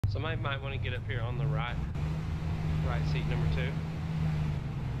Somebody might want to get up here on the right seat number 2.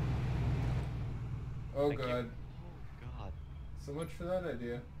 Oh Thank god. you. Oh god. So much for that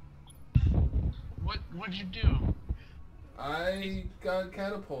idea. What'd you do? I got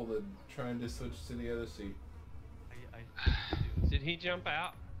catapulted trying to switch to the other seat. Did he jump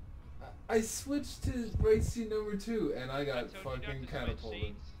out? I switched to right seat number 2 and I got fucking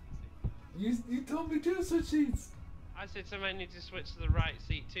catapulted. You told me to switch seats. I said somebody needs to switch to the right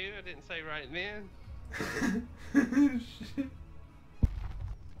seat too. I didn't say right then. Shit.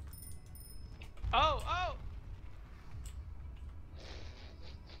 Oh!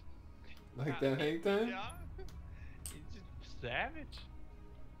 Like that hang time? Yeah. He's just savage.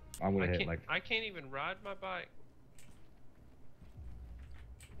 I'm gonna hit like. I can't even ride my bike.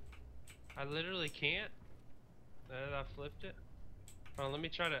 I literally can't. Now that I flipped it. Hold on, let me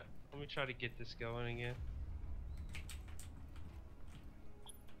try to get this going again.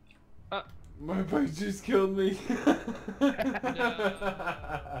 My bike just killed me. No.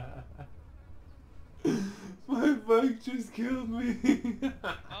 My bike just killed me.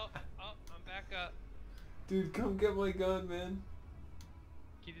 Oh, I'm back up. Dude, come get my gun, man.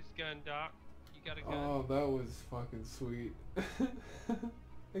 Get his gun, Doc. You got a gun? Oh, that was fucking sweet.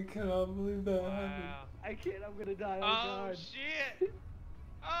 I cannot believe that happened. Wow. I can't, I'm gonna die. Oh, Oh god. shit!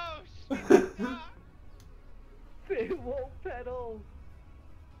 Oh shit! Doc. They won't pedal.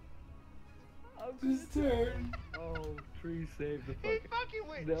 I'm Just turn. Oh, tree saved the He fucking. fucking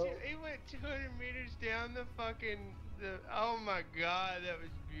went. No. He went 200 meters down the fucking. Oh my god, that was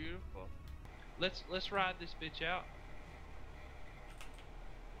beautiful. Let's ride this bitch out.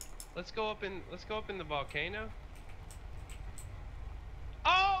 Let's go up in the volcano.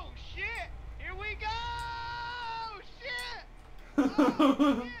 Oh shit! Here we go! Shit!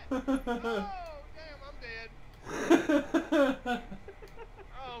 Oh shit! Oh damn, I'm dead.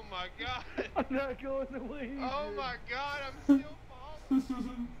 Oh my god! I'm not going the way you Oh did. my god, I'm still falling.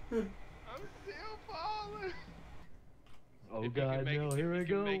 I'm still falling. Oh If you god, can make no, it- here we if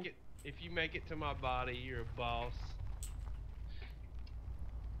you go. make it- If you make it to my body, you're a boss.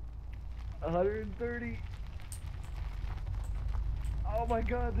 130. Oh my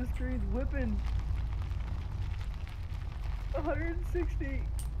god, this screen's whipping. 160.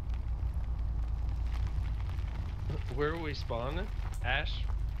 Where are we spawning? Ash?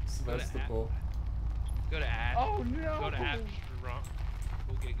 Sebastopol. Go to Ash. Oh no! Go to Ash Rock.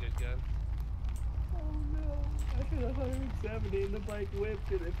 We'll get good guns. Oh no! I hit 170 and the bike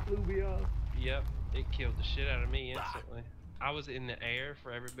whipped and it flew me off. Yep, it killed the shit out of me instantly. I was in the air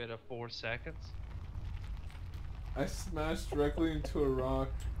for every bit of 4 seconds. I smashed directly into a rock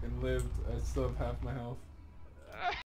and lived. I still have half my health.